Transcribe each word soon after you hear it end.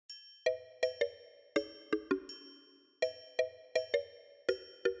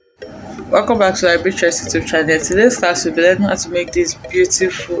Welcome back to Arbitress YouTube channel. Today's class will be learning how to make this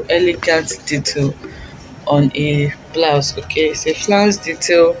beautiful, elegant detail on a blouse. Okay, it's a flounce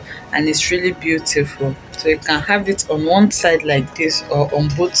detail and it's really beautiful. So you can have it on one side like this or on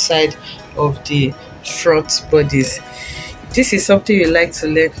both sides of the front bodies. If this is something you like to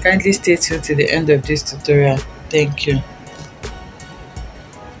learn, kindly stay tuned to the end of this tutorial. Thank you.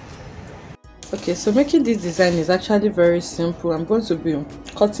 Okay, so making this design is actually very simple. I'm going to be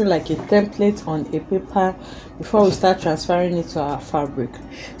cutting like a template on a paper before we start transferring it to our fabric.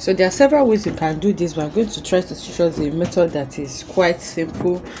 So there are several ways you can do this, but I'm going to try to teach us a method that is quite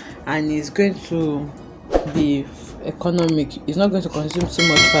simple and is going to be economic. It's not going to consume too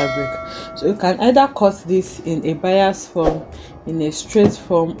much fabric. So you can either cut this in a bias form, in a straight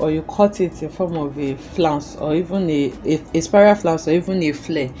form, or you cut it in form of a flounce or even a spiral flounce or even a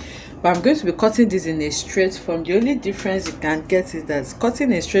flare. But I'm going to be cutting this in a straight form. The only difference you can get is that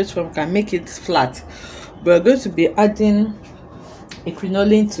cutting a straight form can make it flat, but we're going to be adding a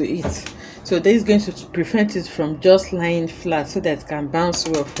crinoline to it. So this is going to prevent it from just lying flat so that it can bounce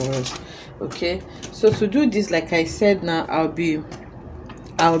well for us. Okay, so to do this, like I said, now I'll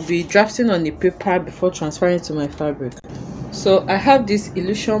be drafting on the paper before transferring to my fabric. So I have these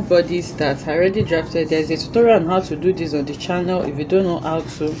illusion bodies that I already drafted. There's a tutorial on how to do this on the channel if you don't know how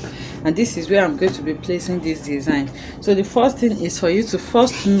to, and this is where I'm going to be placing this design. So the first thing is for you to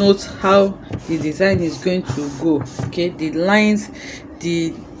first note how the design is going to go. Okay, the lines,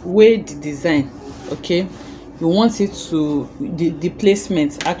 the way the design, okay, you want it to, the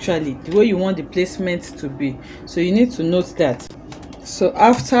placement, actually the way you want the placement to be. So you need to note that. So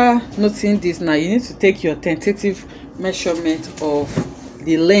after noting this, now you need to take your tentative measurement of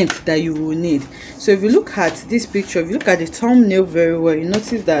the length that you will need. So if you look at this picture, if you look at the thumbnail very well, you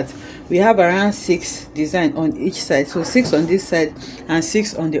notice that we have around 6 design on each side. So 6 on this side and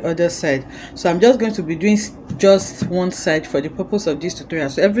 6 on the other side. So I'm just going to be doing just one side for the purpose of this tutorial.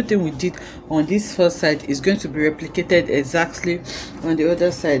 So everything we did on this first side is going to be replicated exactly on the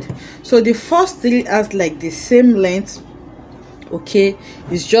other side. So the first 3 has like the same length. Okay,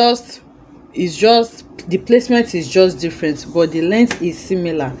 it's just the placement is just different, but the length is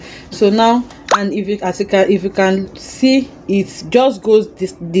similar. So now, and if you can see, it just goes,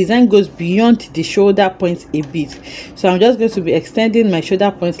 this design goes beyond the shoulder point a bit. So I'm just going to be extending my shoulder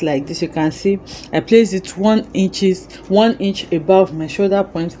point like this. You can see I place it 1 inch above my shoulder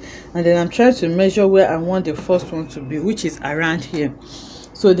point, and then I'm trying to measure where I want the first one to be, which is around here.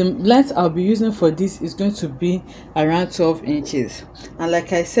 So the length I'll be using for this is going to be around 12 inches. And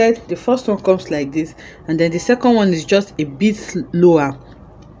like I said, the first one comes like this, and then the second one is just a bit lower.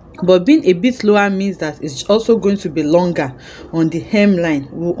 But being a bit lower means that it's also going to be longer on the hemline.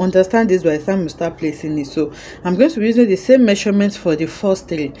 We'll understand this by the time we start placing it. So I'm going to be using the same measurements for the first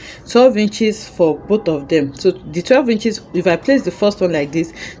 3, 12 inches for both of them. So the 12 inches, if I place the first one like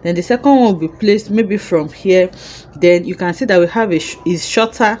this, then the second one will be placed maybe from here. Then you can see that we have is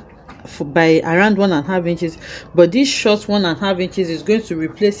shorter by around 1.5 inches, but this short 1.5 inches is going to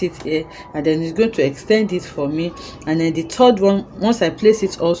replace it here, and then it's going to extend it for me. And then the third one, once I place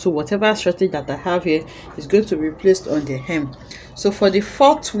it also, whatever shortage that I have here is going to be placed on the hem. So for the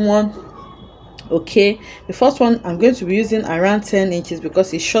fourth one, okay, the first one I'm going to be using around 10 inches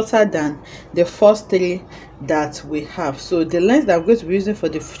because it's shorter than the first 3 that we have. So the length that I'm going to be using for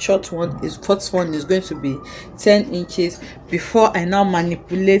the short one is first one is going to be 10 inches before I now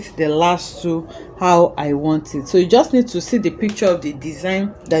manipulate the last 2 how I want it. So you just need to see the picture of the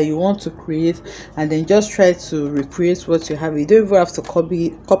design that you want to create, and then just try to recreate what you have. You don't even have to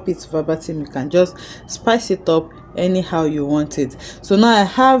copy it verbatim. You can just spice it up anyhow you want it. So now I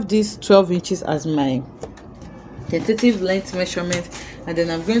have this 12 inches as my tentative length measurement, and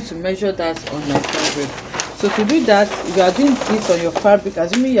then I'm going to measure that on my fabric. So to do that, if you are doing this on your fabric,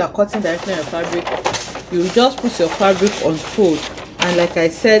 assuming you are cutting directly on your fabric, you just put your fabric on fold. And like I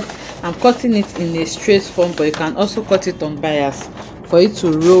said, I'm cutting it in a straight form, but you can also cut it on bias for it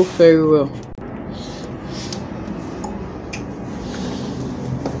to roll very well.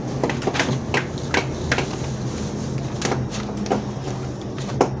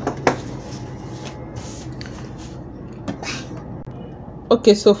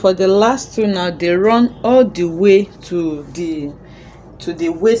 Okay, so for the last 2 now, they run all the way to the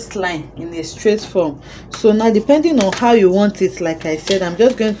waistline in a straight form. So now, depending on how you want it, like I said, I'm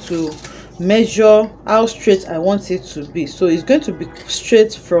just going to measure how straight I want it to be. So it's going to be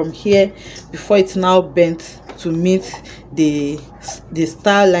straight from here before it's now bent to meet the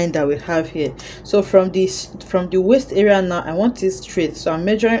style line that we have here. So from the waist area now, I want it straight, so I'm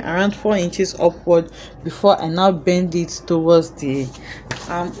measuring around 4 inches upward before I now bend it towards the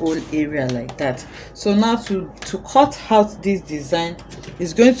armhole area like that. So now to cut out this design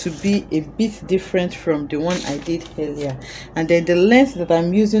is going to be a bit different from the one I did earlier. And then the length that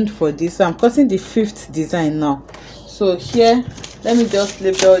I'm using for this, so I'm cutting the 5th design now. So here, let me just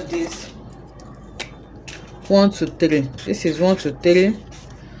label this 1 to 3. This is 1 to 3.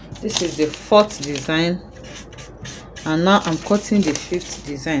 This is the 4th design, and now I'm cutting the 5th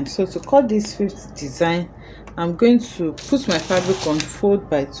design. So to cut this 5th design, I'm going to put my fabric on fold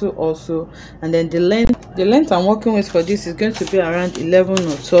by 2 also, and then the length I'm working with for this is going to be around 11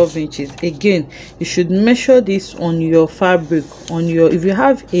 or 12 inches. Again, you should measure this on your fabric, if you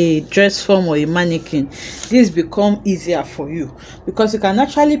have a dress form or a mannequin, this become easier for you because you can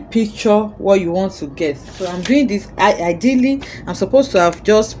actually picture what you want to get. So I'm doing this, ideally I'm supposed to have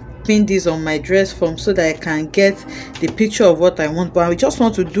just pin this on my dress form so that I can get the picture of what I want, but I just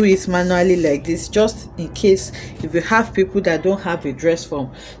want to do it manually like this, just in case if you have people that don't have a dress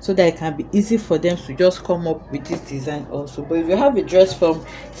form, so that it can be easy for them to just come up with this design also. But if you have a dress form,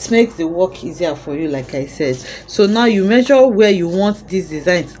 it makes the work easier for you, like I said. So now you measure where you want this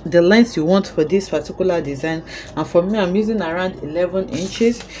design, the length you want for this particular design, and for me I'm using around 11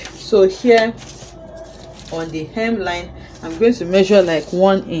 inches. So here on the hemline, I'm going to measure like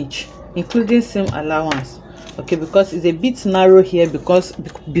 1 inch, including seam allowance, okay, because it's a bit narrow here because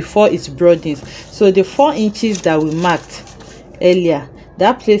before it broadens. So the 4 inches that we marked earlier,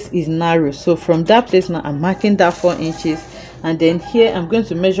 that place is narrow, so from that place now I'm marking that 4 inches, and then here I'm going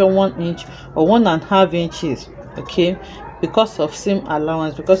to measure 1 inch or 1.5 inches, okay, because of seam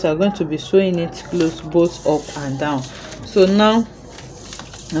allowance, because I'm going to be sewing it close both up and down. So now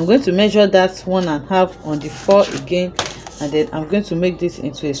I'm going to measure that 1.5 on the 4 again, and then I'm going to make this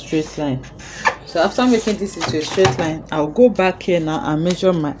into a straight line. So after making this into a straight line, I'll go back here now and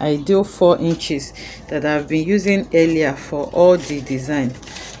measure my ideal 4 inches that I've been using earlier for all the design.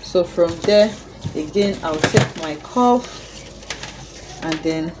 So from there again, I'll take my curve and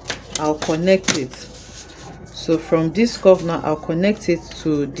then I'll connect it. So from this curve now, I'll connect it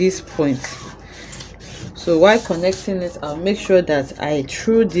to this point. So while connecting it, I'll make sure that I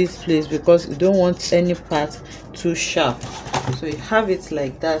through this place because you don't want any part too sharp. So you have it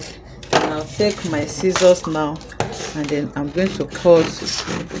like that, and I'll take my scissors now, and then I'm going to cut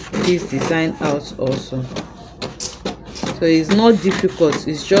this design out also. So it's not difficult,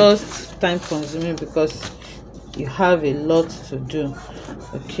 it's just time consuming because you have a lot to do,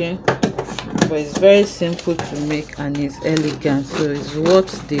 okay, but it's very simple to make and it's elegant, so it's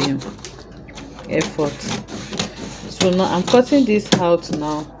worth the effort. So now I'm cutting this out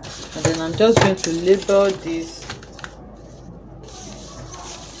now, and then I'm just going to label this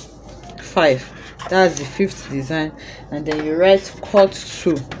 5. That's the 5th design, and then you write cut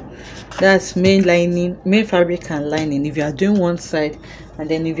 2. That's main lining, main fabric and lining if you are doing one side, and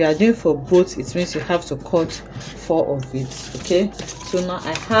then if you are doing for both, it means you have to cut 4 of it, okay. So now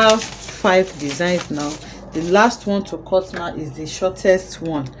I have 5 designs now. The last one to cut now is the shortest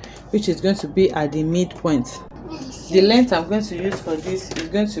one, which is going to be at the midpoint. The length I'm going to use for this is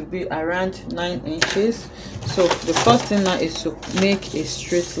going to be around 9 inches. So the first thing now is to make a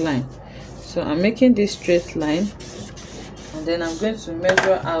straight line. So I'm making this straight line, and then I'm going to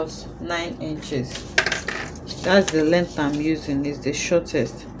measure out 9 inches. That's the length I'm using, is the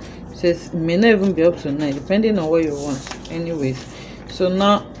shortest. So it may not even be up to 9 depending on what you want anyways. So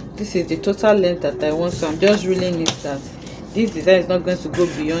now this is the total length that I want, so I'm just ruling it that this design is not going to go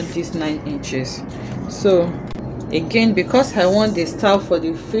beyond this 9 inches. So again, because I want the style for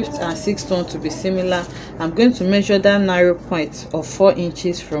the 5th and 6th one to be similar, I'm going to measure that narrow point of 4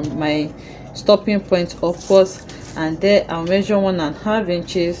 inches from my stopping point upwards, and there I'll measure 1.5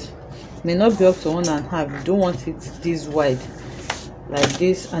 inches. May not be up to 1.5, you don't want it this wide like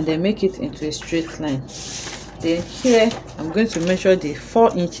this, and then make it into a straight line. Then here I'm going to measure the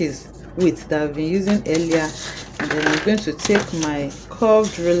 4 inches width that I've been using earlier, and then I'm going to take my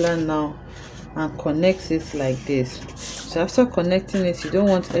curved ruler now and connect it like this. So after connecting it, you don't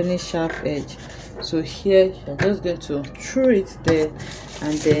want any sharp edge, so here you're just going to throw it there,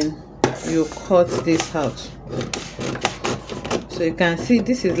 and then you cut this out. So you can see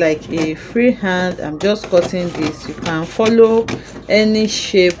this is like a free hand. I'm just cutting this. You can follow any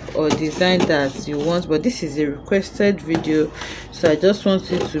shape or design that you want, but this is a requested video, so I just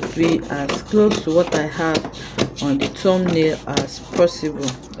want it to be as close to what I have on the thumbnail as possible,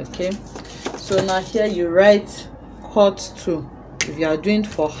 okay. So now here you write cut 2 if you are doing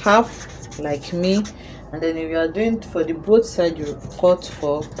for half like me, and then if you are doing for the both side, you cut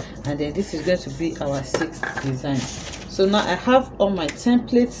 4, and then this is going to be our 6th design. So now I have all my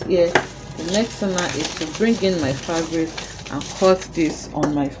templates here. The next thing now is to bring in my fabric and cut this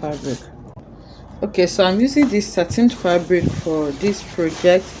on my fabric. Okay, so I'm using this satin fabric for this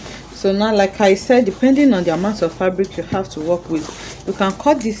project. So now, like I said, depending on the amount of fabric you have to work with, you can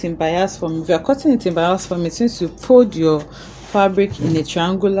cut this in bias form. If you are cutting it in bias form, it means you fold your fabric in a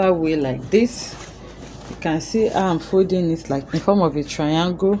triangular way like this. You can see how I'm folding it like in form of a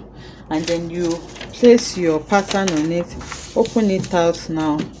triangle, and then you place your pattern on it, open it out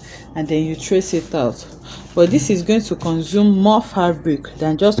now, and then you trace it out. But this is going to consume more fabric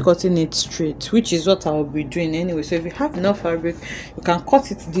than just cutting it straight, which is what I will be doing anyway. So if you have enough fabric, you can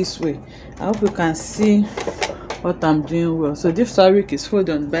cut it this way. I hope you can see what I'm doing well. So this fabric is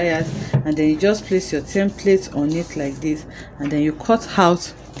folded on bias, and then you just place your template on it like this, and then you cut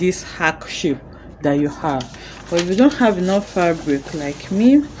out this hack shape that you have. But if you don't have enough fabric like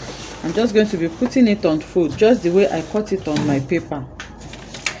me, I'm just going to be putting it on fold just the way I cut it on my paper.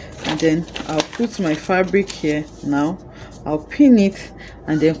 And then I'll put my fabric here now, I'll pin it,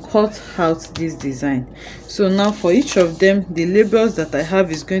 and then cut out this design. So now for each of them, the labels that I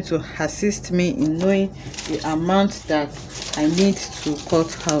have is going to assist me in knowing the amount that I need to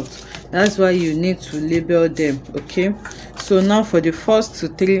cut out. That's why you need to label them. Okay, so now for the first to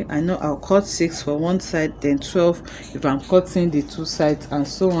 3, I know I'll cut 6 for one side, then 12 if I'm cutting the 2 sides, and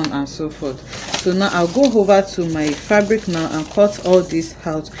so on and so forth. So now I'll go over to my fabric now and cut all this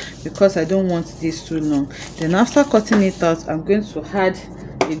out because I don't want this too long. Then after cutting it out, I'm going to add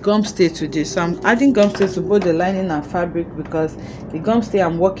a gum stay to this. So I'm adding gum stay to both the lining and fabric because the gum stay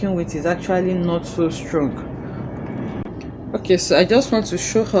I'm working with is actually not so strong. Okay, so I just want to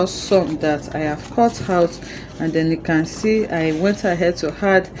show us some that I have cut out, and then you can see I went ahead to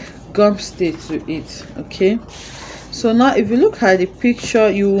add gum stay to it. Okay, so now if you look at the picture,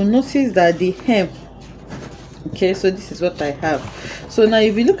 you will notice that the hem, okay, so this is what I have. So now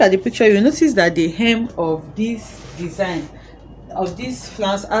if you look at the picture, you notice that the hem of this design of this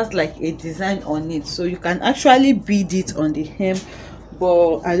flounce has like a design on it, so you can actually bead it on the hem.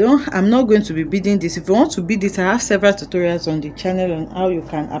 But I'm not going to be beading this. If you want to bead it, I have several tutorials on the channel on how you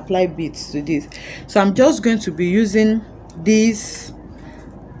can apply beads to this. So I'm just going to be using this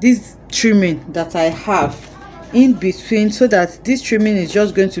trimming that I have in between, so that this trimming is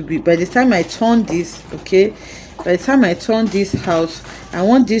just going to be, by the time I turn this, okay, by the time I turn this out, I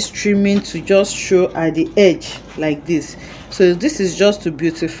want this trimming to just show at the edge like this. So this is just to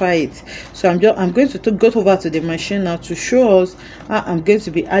beautify it. So I'm going to go over to the machine now to show us how I'm going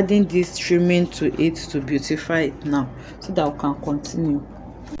to be adding this trimming to it to beautify it now, so that we can continue.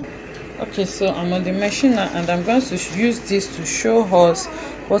 Okay, so I'm on the machine now, and I'm going to use this to show us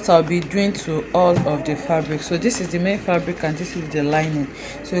what I'll be doing to all of the fabric. So this is the main fabric and this is the lining,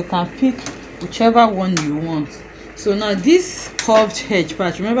 so you can pick whichever one you want. So now this curved edge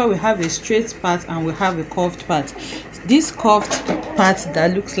part, remember we have a straight part and we have a curved part. This curved part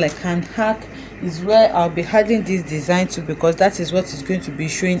that looks like an arc is where I'll be adding this design to, because that is what is going to be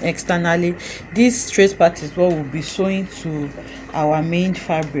showing externally. This straight part is what will be showing to our main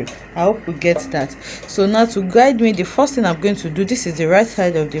fabric. I hope we get that. So now to guide me, the first thing I'm going to do, this is the right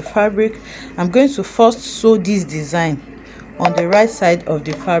side of the fabric. I'm going to first sew this design on the right side of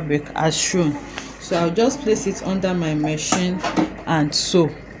the fabric as shown. So I'll just place it under my machine and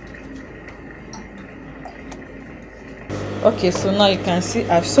sew. Okay, so now you can see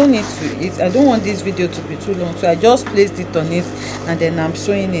I've sewn it to it. I don't want this video to be too long, so I just placed it on it and then I'm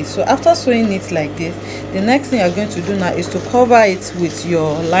sewing it. So after sewing it like this, the next thing you're going to do now is to cover it with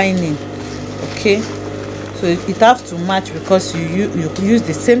your lining. Okay, so it has to match because you use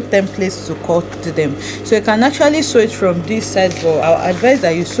the same templates to cut them. So you can actually sew it from this side, but I advise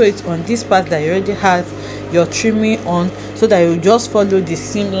that you sew it on this part that you already have your trimming on, so that you just follow the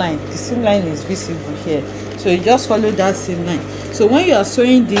seam line. The seam line is visible here, so you just follow that seam line. So when you are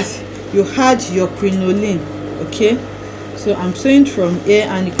sewing this, you add your crinoline. Okay, so I'm sewing from here,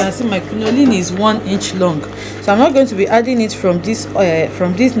 and you can see my crinoline is 1 inch long. So I'm not going to be adding it from this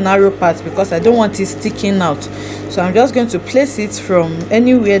narrow part because I don't want it sticking out. So I'm just going to place it from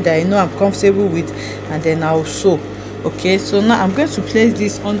anywhere that I know I'm comfortable with, and then I'll sew. Okay, so now I'm going to place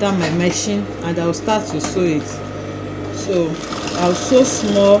this under my machine and I'll start to sew it. So I'll sew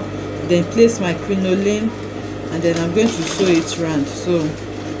small, then place my crinoline, and then I'm going to sew it round. So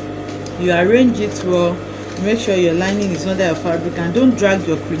you arrange it well, make sure your lining is under your fabric, and don't drag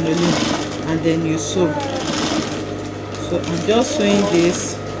your crinoline, and then you sew. So I'm just sewing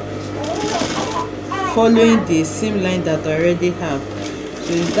this, following the seam line that I already have.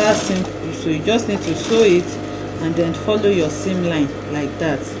 So it's that simple. So you just need to sew it and then follow your seam line like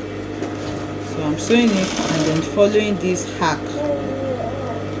that. So I'm sewing it and then following this hack,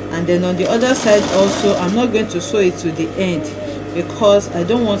 and then on the other side also I'm not going to sew it to the end because I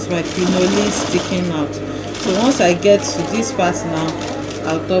don't want my crinoline sticking out. So once I get to this part now,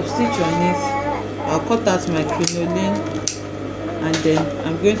 I'll top stitch on it, I'll cut out my crinoline, and then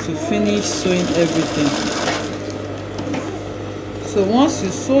I'm going to finish sewing everything. So once you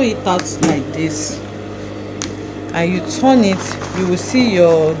sew it out like this and you turn it, you will see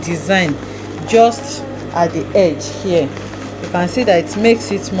your design just at the edge here. You can see that it makes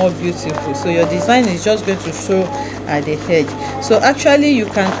it more beautiful. So your design is just going to show at the edge. So actually you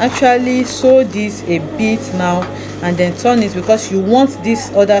can actually sew this a bit now and then turn it, because you want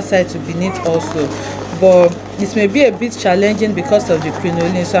this other side to be neat also, but it may be a bit challenging because of the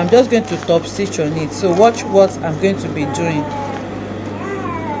crinoline. So I'm just going to top stitch on it. So watch what I'm going to be doing.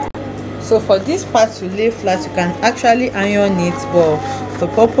 So for this part to lay flat, you can actually iron it, but for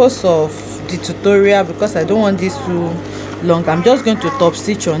the purpose of the tutorial, because I don't want this too long, I'm just going to top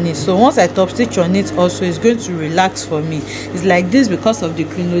stitch on it. So once I top stitch on it also, it's going to relax for me. It's like this because of the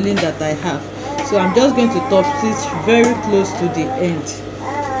crinoline that I have. So I'm just going to top stitch very close to the end.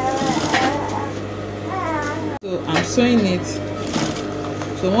 So I'm sewing it.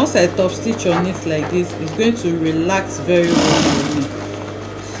 So once I top stitch on it like this, it's going to relax very well for me.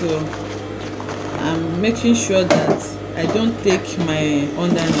 So I'm making sure that I don't take my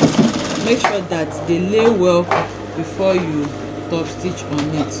underneath. Make sure that they lay well before you top stitch on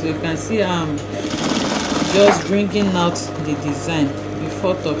it. So you can see I'm just bringing out the design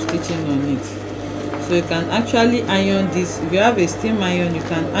before top stitching on it. So you can actually iron this. If you have a steam iron, you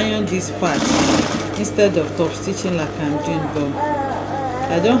can iron this part instead of top stitching like I'm doing,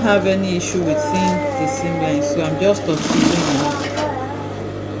 but I don't have any issue with seeing the seam line, so I'm just top stitching on it.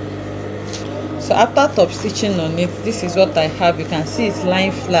 So after top stitching on it, this is what I have. You can see it's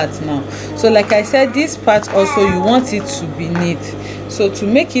lying flat now. So like I said, this part also you want it to be neat. So to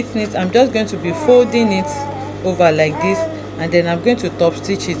make it neat, I'm just going to be folding it over like this, and then I'm going to top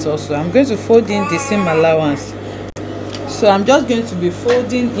stitch it also. I'm going to fold in the seam allowance. So I'm just going to be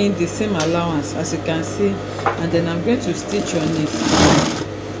folding in the seam allowance, as you can see, and then I'm going to stitch on it.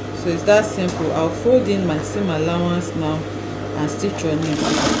 So it's that simple. I'll fold in my seam allowance now and stitch on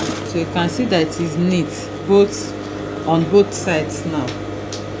it. So you can see that it is neat both on both sides now.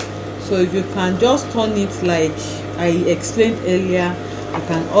 So if you can just turn it like I explained earlier, you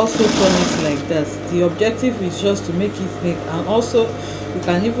can also turn it like that. The objective is just to make it neat, and also you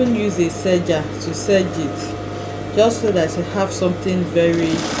can even use a serger to serge it, just so that you have something very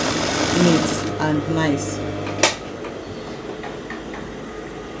neat and nice.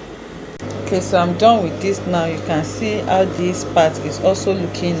 Okay, so I'm done with this now. You can see how this part is also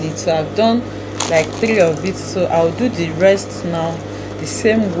looking neat. So I've done like 3 of it, so I'll do the rest now the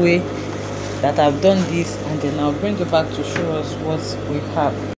same way that I've done this, and then I'll bring it back to show us what we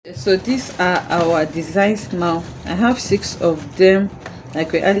have. So these are our designs now. I have 6 of them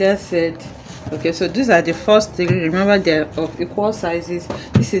like we earlier said. Okay, so these are the first 3. Remember, they're of equal sizes.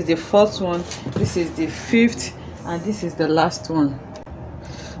 This is the 4th one, this is the 5th, and this is the last one.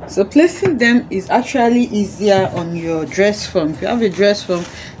 So placing them is actually easier on your dress form. If you have a dress form,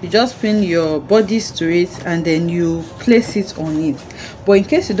 you just pin your bodies to it and then you place it on it. But in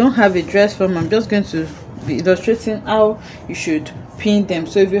case you don't have a dress form, I'm just going to be illustrating how you should pin them.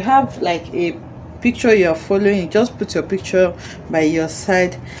 So if you have like a picture you're following, you just put your picture by your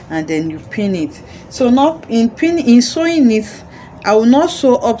side and then you pin it. So now in sewing it, I will not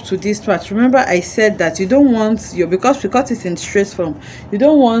sew up to this part. Remember I said that you don't want your, because we cut it in straight form, you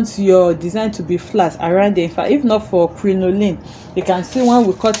don't want your design to be flat around the, in fact, if not for crinoline, you can see when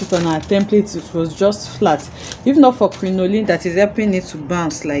we cut it on our template, it was just flat. If not for crinoline that is helping it to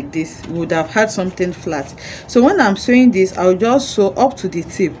bounce like this, we would have had something flat. So when I'm sewing this, I'll just sew up to the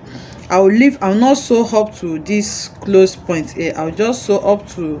tip. I'll not sew up to this close point here. I'll just sew up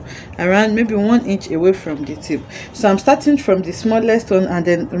to around maybe 1 inch away from the tip. So I'm starting from the smallest one, and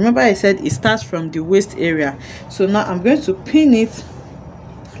then remember I said it starts from the waist area. So now I'm going to pin it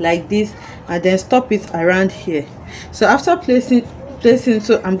like this and then stop it around here. So after placing,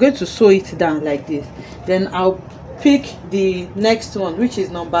 so I'm going to sew it down like this. Then I'll pick the next one, which is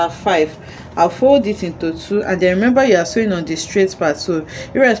number 5. I'll fold it into 2, and then remember you are sewing on the straight part. So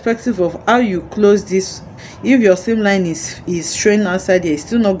irrespective of how you close this, if your seam line is showing outside here, it's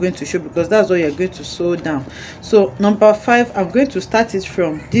still not going to show because that's what you're going to sew down. So number 5, I'm going to start it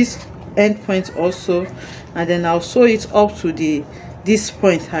from this end point also, and then I'll sew it up to this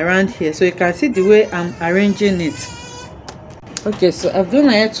point around here. So you can see the way I'm arranging it. Okay, so I've gone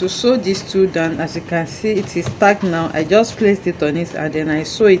ahead to sew these two down. As you can see, it is tacked now. I just placed it on it and then I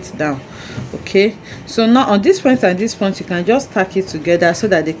sew it down. Okay, so now on this point and this point, you can just tack it together so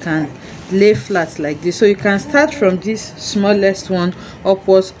that they can lay flat like this. So you can start from this smallest one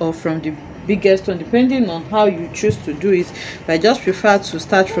upwards or from the biggest one, depending on how you choose to do it. But I just prefer to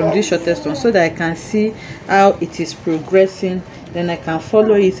start from this shortest one so that I can see how it is progressing, then I can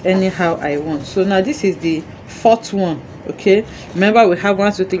follow it anyhow I want. So now this is the fourth one. Okay, remember we have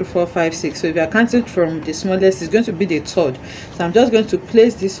 1 2 3 4 5 6, so if you are counting from the smallest, it's going to be the third. So I'm just going to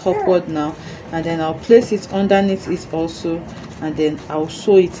place this upward now, and then I'll place it underneath it also, and then I'll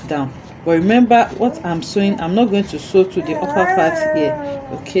sew it down. But remember, what I'm sewing, I'm not going to sew to the upper part here.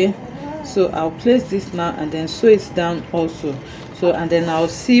 Okay, so I'll place this now and then sew it down also. So and then I'll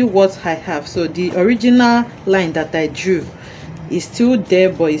see what I have. So the original line that I drew is still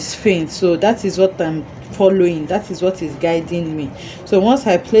there, but it's faint, so that is what I'm following. That is what is guiding me. So once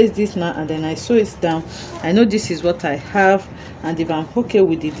I place this now and then I sew it down, I know this is what I have, and if I'm okay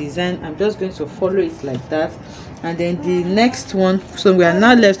with the design, I'm just going to follow it like that. And then the next one, so we are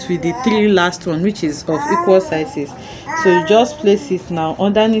now left with the three last one, which is of equal sizes. So you just place it now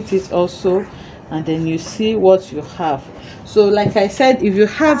underneath it also, and then you see what you have. So like I said, if you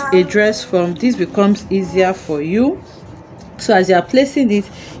have a dress form, this becomes easier for you. So as you are placing it,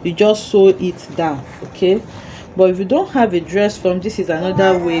 you just sew it down. Okay, but if you don't have a dress form, this is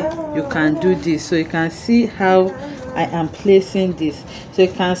another way you can do this. So you can see how I am placing this. So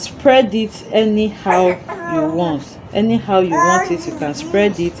you can spread it anyhow you want. Anyhow you want it, you can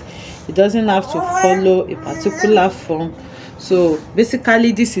spread it. It doesn't have to follow a particular form. So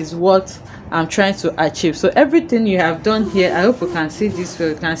basically this is what I'm trying to achieve. So everything you have done here, I hope you can see this well.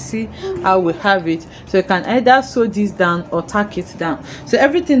 You can see how we have it. So you can either sew this down or tack it down. So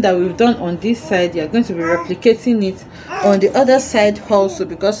everything that we've done on this side, you're going to be replicating it on the other side also,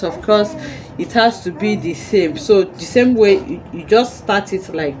 because of course it has to be the same. So the same way, you just start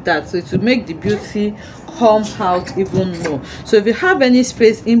it like that, so it will make the beauty come out even more. So if you have any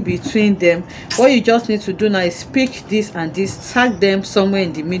space in between them, what you just need to do now is pick this and this, tag them somewhere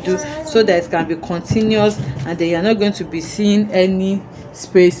in the middle so that it can be continuous, and then you're not going to be seeing any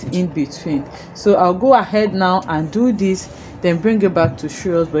space in between. So I'll go ahead now and do this, then bring it back to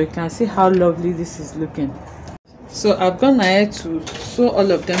show us. But you can see how lovely this is looking. So I've gone ahead to sew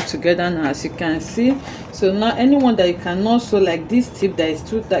all of them together now, as you can see. So now anyone that you cannot sew, like this tip that is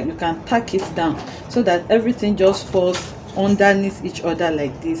too tight, you can tack it down so that everything just falls underneath each other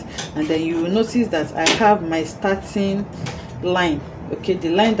like this. And then you will notice that I have my starting line. Okay, the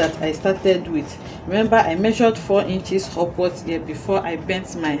line that I started with. Remember, I measured 4 inches upwards here before I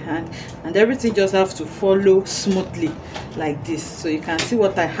bent my hand, and everything just have to follow smoothly like this. So you can see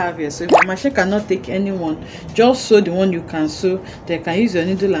what I have here. So if your machine cannot take anyone, just sew the one you can sew. Then you can use your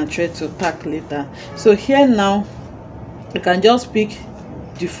needle and thread to tack later. So here now, you can just pick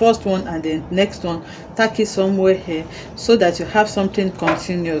the first one and then next one, tack it somewhere here so that you have something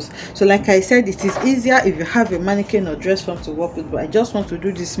continuous. So like I said, it is easier if you have a mannequin or dress form to work with, but I just want to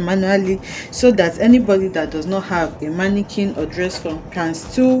do this manually so that anybody that does not have a mannequin or dress form can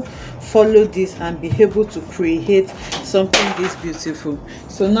still follow this and be able to create something this beautiful.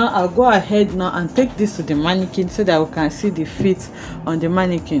 So now I'll go ahead now and take this to the mannequin so that we can see the fit on the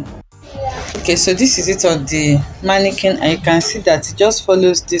mannequin. Okay, so this is it on the mannequin, and you can see that it just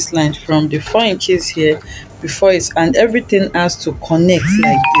follows this line from the 4 inches here before it, and everything has to connect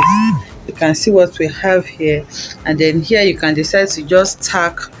like this. You can see what we have here, and then here you can decide to just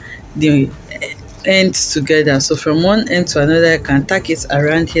tack the ends together. So from one end to another, you can tack it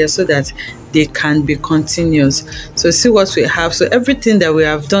around here so that they can be continuous. So see what we have. So everything that we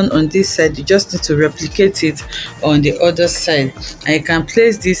have done on this side, you just need to replicate it on the other side, and you can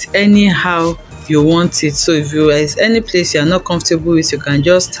place this anyhow you want it. So if there is any place you are not comfortable with, you can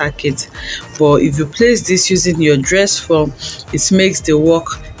just tack it. But if you place this using your dress form, it makes the work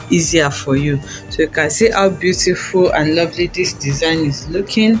easier for you. So you can see how beautiful and lovely this design is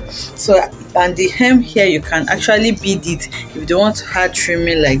looking. So and the hem here, you can actually bead it if you don't want to add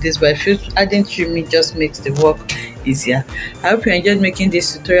trimming like this, but if you adding trimming just makes the work easier. I hope you enjoyed making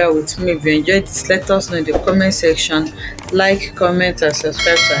this tutorial with me. If you enjoyed this, let us know in the comment section. Like, comment and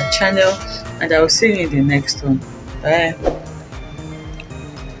subscribe to our channel, and I will see you in the next one. Bye.